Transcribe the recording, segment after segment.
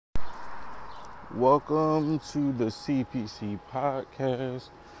Welcome to the CPC podcast.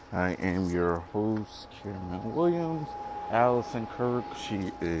 I am your host, Kieran Williams. Allison Kirk,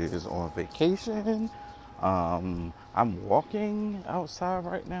 she is on vacation. I'm walking outside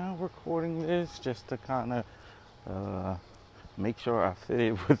right now recording this just to kind of make sure I fit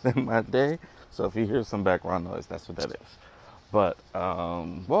it within my day. So if you hear some background noise, that's what that is. But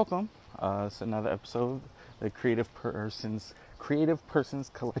welcome. It's another episode of the Creative Persons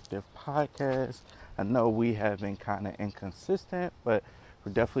Collective podcast. I know we have been kind of inconsistent, but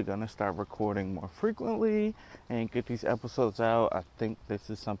we're definitely going to start recording more frequently and get these episodes out. I think this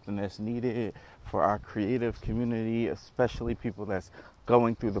is something that's needed for our creative community, especially people that's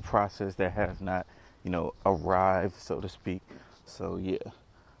going through the process that have not, arrived, so to speak. So yeah.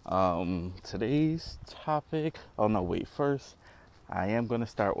 Today's topic. Oh no, wait. First, I am going to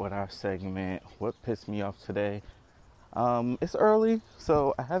start with our segment, What Pissed Me Off Today. It's early,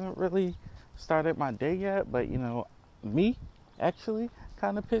 so I haven't really started my day yet, but me actually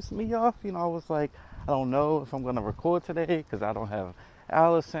kind of pissed me off. I was like, I don't know if I'm going to record today because I don't have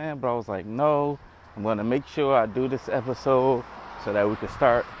Allison, but I was like, no, I'm going to make sure I do this episode so that we can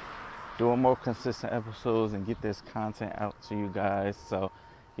start doing more consistent episodes and get this content out to you guys. So,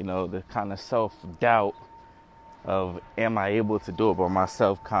 the kind of self-doubt of am I able to do it by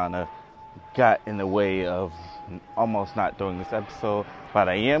myself kind of got in the way of almost not doing this episode, but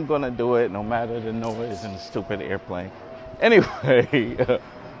I am going to do it no matter the noise and the stupid airplane. Anyway,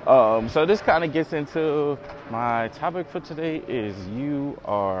 so this kind of gets into my topic for today is you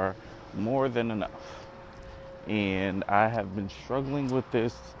are more than enough. And I have been struggling with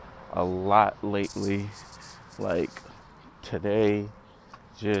this a lot lately, like today,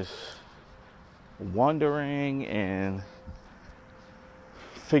 just wondering and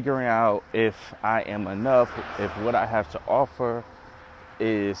figuring out if I am enough, if what I have to offer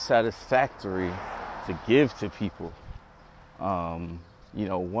is satisfactory to give to people.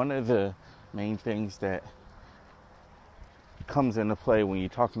 One of the main things that comes into play when you're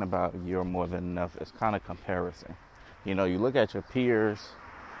talking about you're more than enough is kind of comparison. You look at your peers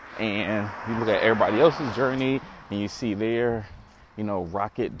and you look at everybody else's journey and you see their,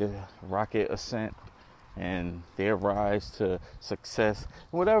 rocket ascent and their rise to success,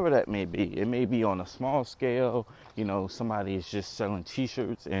 whatever that may be. It may be on a small scale, somebody is just selling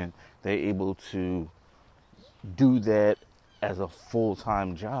t-shirts and they're able to do that as a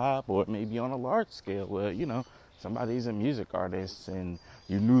full-time job, or it may be on a large scale where, somebody's a music artist and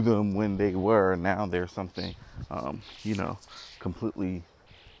you knew them when they were, and now they're something, completely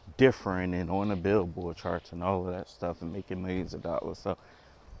different and on the Billboard charts and all of that stuff and making millions of dollars. So,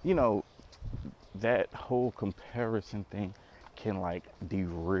 that whole comparison thing can like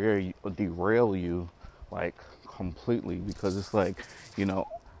derail you like completely, because it's like,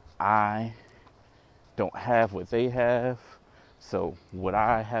 I don't have what they have, so what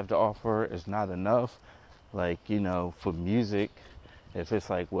I have to offer is not enough. Like, for music, if it's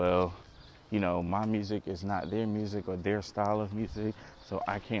like, well, my music is not their music or their style of music, so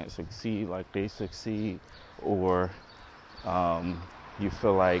I can't succeed like they succeed, or you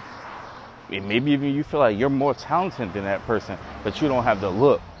feel like, maybe even you feel like you're more talented than that person, but you don't have the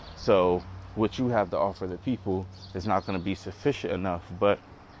look, so what you have to offer the people is not going to be sufficient enough. But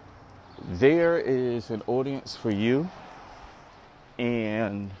there is an audience for you,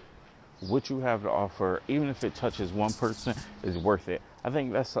 and what you have to offer, even if it touches one person, is worth it. I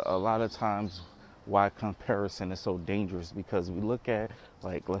think that's a lot of times why comparison is so dangerous, because we look at,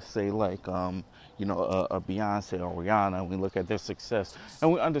 like, let's say, like, a Beyonce or Rihanna, and we look at their success,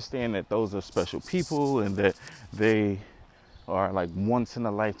 and we understand that those are special people and that they are like once in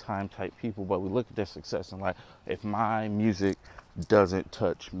a lifetime type people, but we look at their success and like, if my music doesn't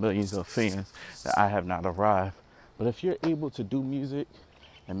touch millions of fans, that I have not arrived. But if you're able to do music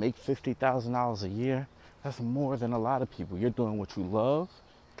and make $50,000 a year, that's more than a lot of people. You're doing what you love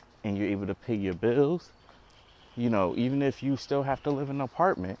and you're able to pay your bills. Even if you still have to live in an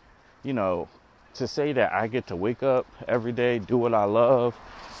apartment, to say that I get to wake up every day, do what I love,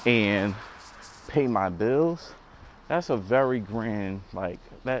 and pay my bills, that's a very grand,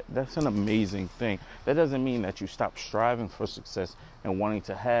 that's an amazing thing. That doesn't mean that you stop striving for success and wanting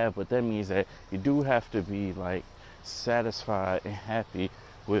to have, but that means that you do have to be satisfied and happy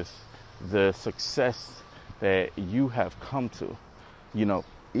with the success that you have come to.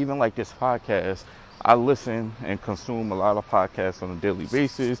 Even like this podcast, I listen and consume a lot of podcasts on a daily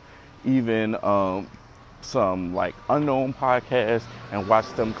basis, even some unknown podcasts, and watch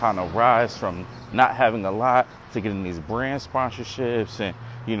them kind of rise from not having a lot to getting these brand sponsorships and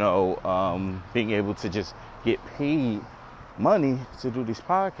being able to just get paid money to do these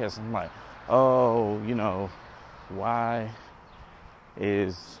podcasts. I'm like, oh, why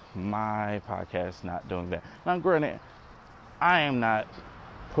is my podcast not doing that? Now, granted, I am not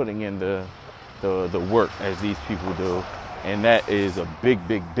putting in the work as these people do, and that is a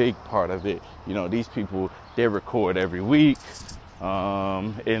big part of it. These people, they record every week,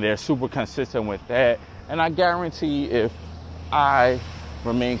 and they're super consistent with that. And I guarantee if I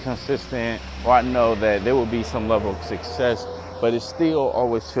remain consistent, or I know that there will be some level of success, but it still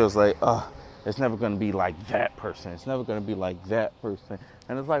always feels like, it's never going to be like that person. It's never going to be like that person.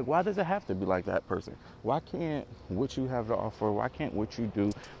 And it's like, why does it have to be like that person? Why can't what you have to offer, why can't what you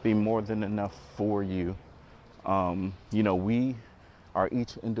do be more than enough for you? We are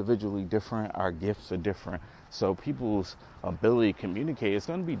each individually different. Our gifts are different. So people's ability to communicate is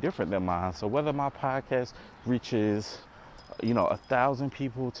going to be different than mine. So whether my podcast reaches, 1,000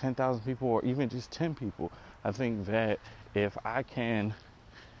 people, 10,000 people, or even just 10 people, I think that if I can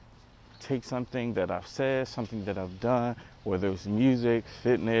take something that I've said, something that I've done, whether it's music,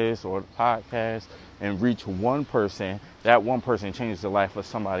 fitness, or the podcast, and reach one person, that one person changes the life of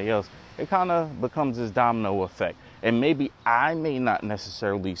somebody else, it kind of becomes this domino effect. And maybe I may not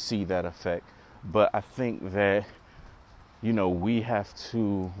necessarily see that effect, but I think that, we have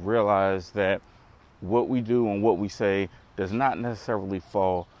to realize that what we do and what we say does not necessarily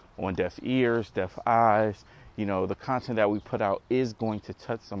fall on deaf ears, deaf eyes. The content that we put out is going to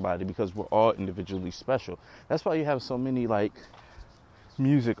touch somebody because we're all individually special. That's why you have so many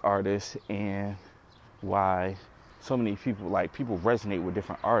music artists, and why so many people resonate with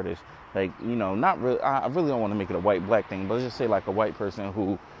different artists. Not really, I really don't want to make it a white black thing, but let's just say a white person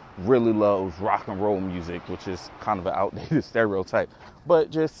who really loves rock and roll music, which is kind of an outdated stereotype,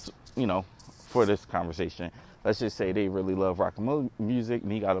 but just, for this conversation, let's just say they really love rock and roll music,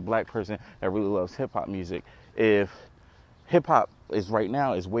 and you got a black person that really loves hip hop music. If hip hop is right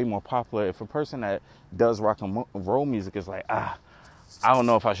now is way more popular, if a person that does rock and roll music is like, I don't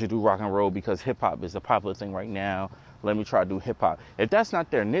know if I should do rock and roll because hip hop is a popular thing right now, let me try to do hip hop. If that's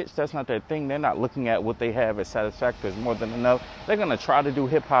not their niche, that's not their thing, they're not looking at what they have as satisfactory as more than enough, they're going to try to do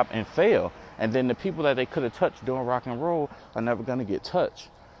hip hop and fail. And then the people that they could have touched doing rock and roll are never going to get touched.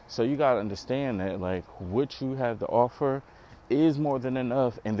 So you got to understand that what you have to offer is more than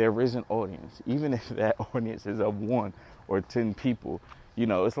enough, and there is an audience. Even if that audience is of 1 or 10 people,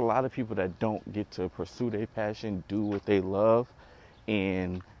 it's a lot of people that don't get to pursue their passion, do what they love,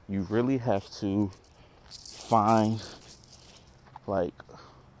 and you really have to find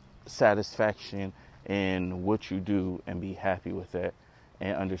satisfaction in what you do and be happy with that,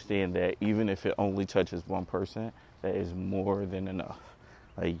 and understand that even if it only touches one person, that is more than enough.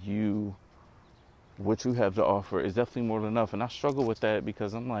 What you have to offer is definitely more than enough. And I struggle with that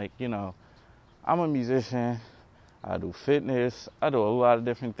because I'm I'm a musician, I do fitness, I do a lot of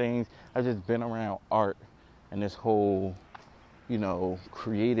different things. I've just been around art and this whole,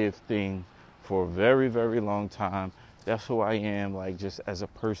 creative thing for a very, very long time. That's who I am, just as a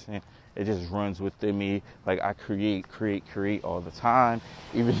person. It just runs within me. I create all the time.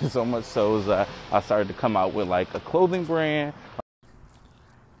 Even so much so as I started to come out with a clothing brand.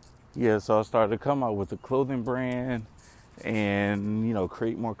 Yeah, so I started to come out with a clothing brand and,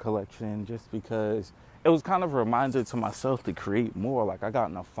 create more collection, just because it was kind of a reminder to myself to create more. I got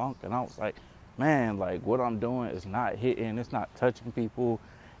in a funk and I was like, man, what I'm doing is not hitting, it's not touching people.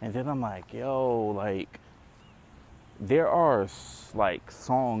 And then I'm like, yo, there are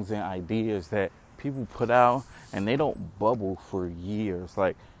songs and ideas that people put out and they don't bubble for years.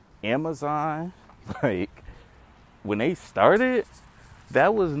 Amazon, when they started,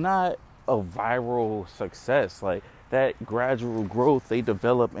 that was not a viral success. That gradual growth, they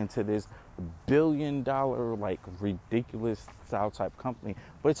developed into this billion-dollar, ridiculous style type company.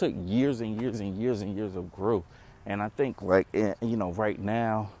 But it took years and years and years and years of growth. And I think, right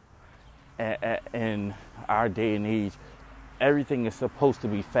now, in our day and age, everything is supposed to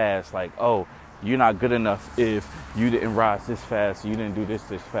be fast. You're not good enough if you didn't rise this fast, you didn't do this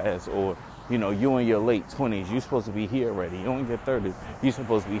fast, or you in your late 20s, you're supposed to be here already. You in your 30s, you're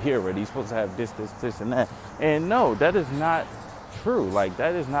supposed to be here already. You're supposed to have this, and that. And no, that is not true.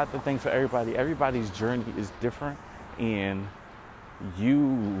 That is not the thing for everybody. Everybody's journey is different, and you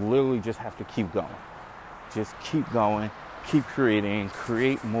literally just have to keep going. Just keep going, keep creating,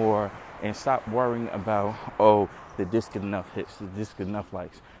 create more, and stop worrying about, did this get enough hits? Did this get enough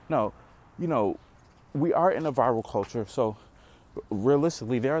likes? No, we are in a viral culture, so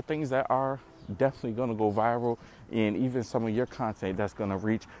realistically, there are things that are definitely going to go viral, and even some of your content that's going to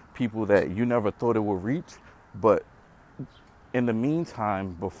reach people that you never thought it would reach. But in the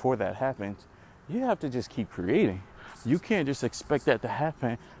meantime, before that happens, you have to just keep creating. You can't just expect that to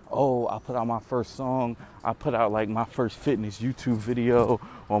happen. Oh, I put out my first song. I put out like my first fitness YouTube video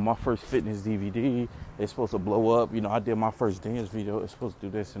or my first fitness DVD. It's supposed to blow up. You know, I did my first dance video. It's supposed to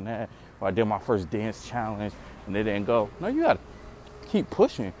do this and that. Or I did my first dance challenge and it didn't go. No, you got to keep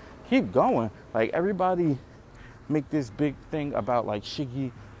pushing. Keep going. Like, everybody make this big thing about like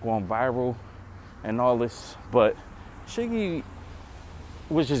Shiggy going viral and all this. But Shiggy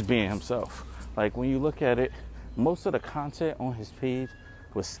was just being himself. Like, when you look at it, most of the content on his page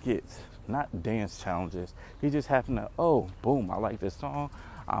was skits, not dance challenges. He just happened to, oh, boom, I like this song.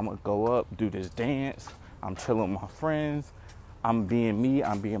 I'm going to go up, do this dance. I'm chilling with my friends. I'm being me.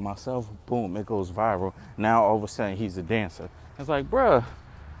 I'm being myself. Boom, it goes viral. Now, all of a sudden, he's a dancer. It's like, bruh,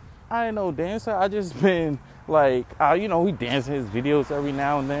 I ain't no dancer. I just been like, you know, he dances his videos every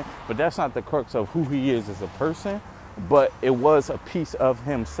now and then. But that's not the crux of who he is as a person. But it was a piece of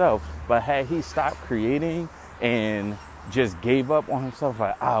himself. But had he stopped creating and just gave up on himself,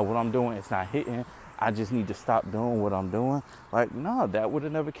 like, what I'm doing, it's not hitting, I just need to stop doing what I'm doing, like, no, that would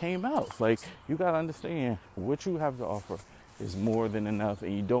have never came out. Like, you got to understand, what you have to offer is more than enough,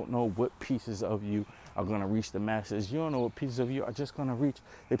 and you don't know what pieces of you are going to reach the masses. You don't know what pieces of you are just going to reach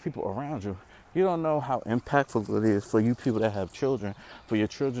the people around you. You don't know how impactful it is for you people that have children, for your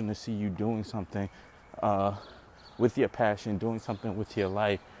children to see you doing something with your passion, doing something with your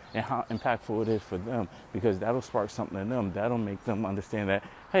life, and how impactful it is for them, because that'll spark something in them. That'll make them understand that,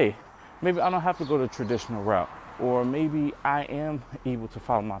 hey, maybe I don't have to go the traditional route, or maybe I am able to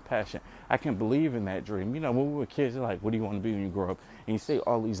follow my passion. I can believe in that dream. You know, when we were kids, you're like, what do you want to be when you grow up? And you say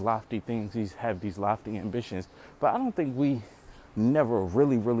all these lofty things, have these lofty ambitions, but I don't think we never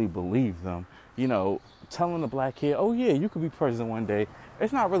really believe them. You know, telling a black kid, oh yeah, you could be president one day,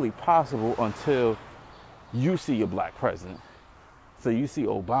 it's not really possible until you see a black president. So you see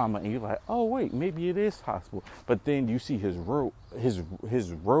Obama and you're like, oh wait, maybe it is possible. But then you see his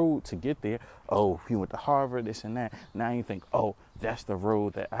road to get there. Oh, he went to Harvard, this and that. Now you think, oh, that's the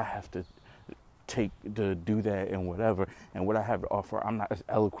road that I have to take to do that and whatever. And what I have to offer, I'm not as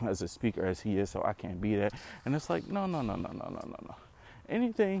eloquent as a speaker as he is, so I can't be that. And it's like, no.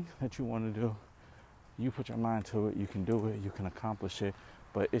 Anything that you want to do, you put your mind to it, you can do it, you can accomplish it.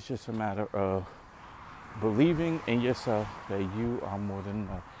 But it's just a matter of believing in yourself that you are more than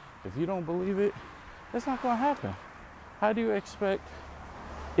enough. If you don't believe it, it's not going to happen. How do you expect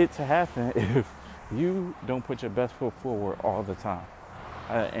it to happen if you don't put your best foot forward all the time?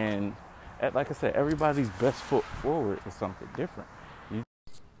 And like I said, everybody's best foot forward is something different.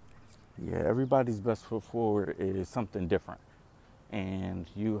 Everybody's best foot forward is something different. And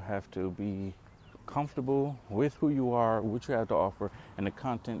you have to be comfortable with who you are, what you have to offer, and the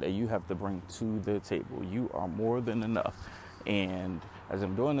content that you have to bring to the table. You are more than enough. And as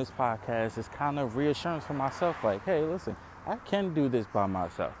I'm doing this podcast, it's kind of reassurance for myself, like, hey, listen, I can do this by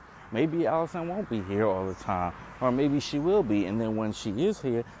myself. Maybe Allison won't be here all the time, or maybe she will be, and then when she is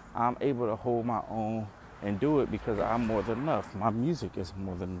here, I'm able to hold my own and do it because I'm more than enough. My music is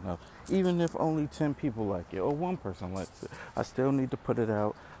more than enough. Even if only 10 people like it or one person likes it, I still need to put it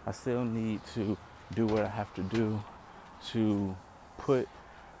out. I still need to do what I have to do to put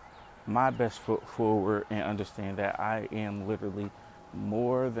my best foot forward and understand that I am literally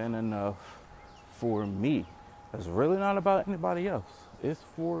more than enough for me. It's really not about anybody else. It's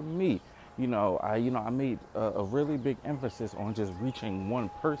for me. I made a really big emphasis on just reaching one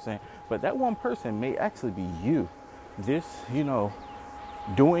person, but that one person may actually be you. This,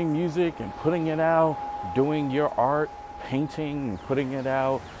 doing music and putting it out, doing your art, painting and putting it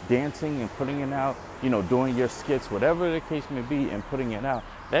out, dancing and putting it out, doing your skits, whatever the case may be, and putting it out.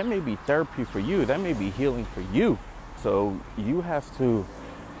 That may be therapy for you. That may be healing for you. So you have to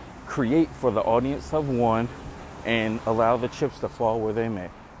create for the audience of one and allow the chips to fall where they may.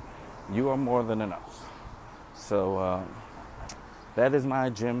 You are more than enough. So that is my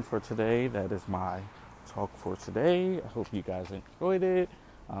gym for today. That is my talk for today. I hope you guys enjoyed it.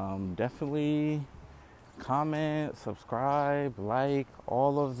 Definitely comment, subscribe, like,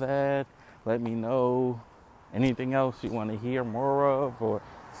 all of that. Let me know anything else you want to hear more of, or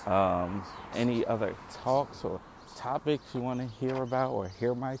any other talks or topics you want to hear about or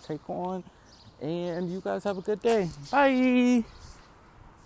hear my take on. And you guys have a good day. Bye.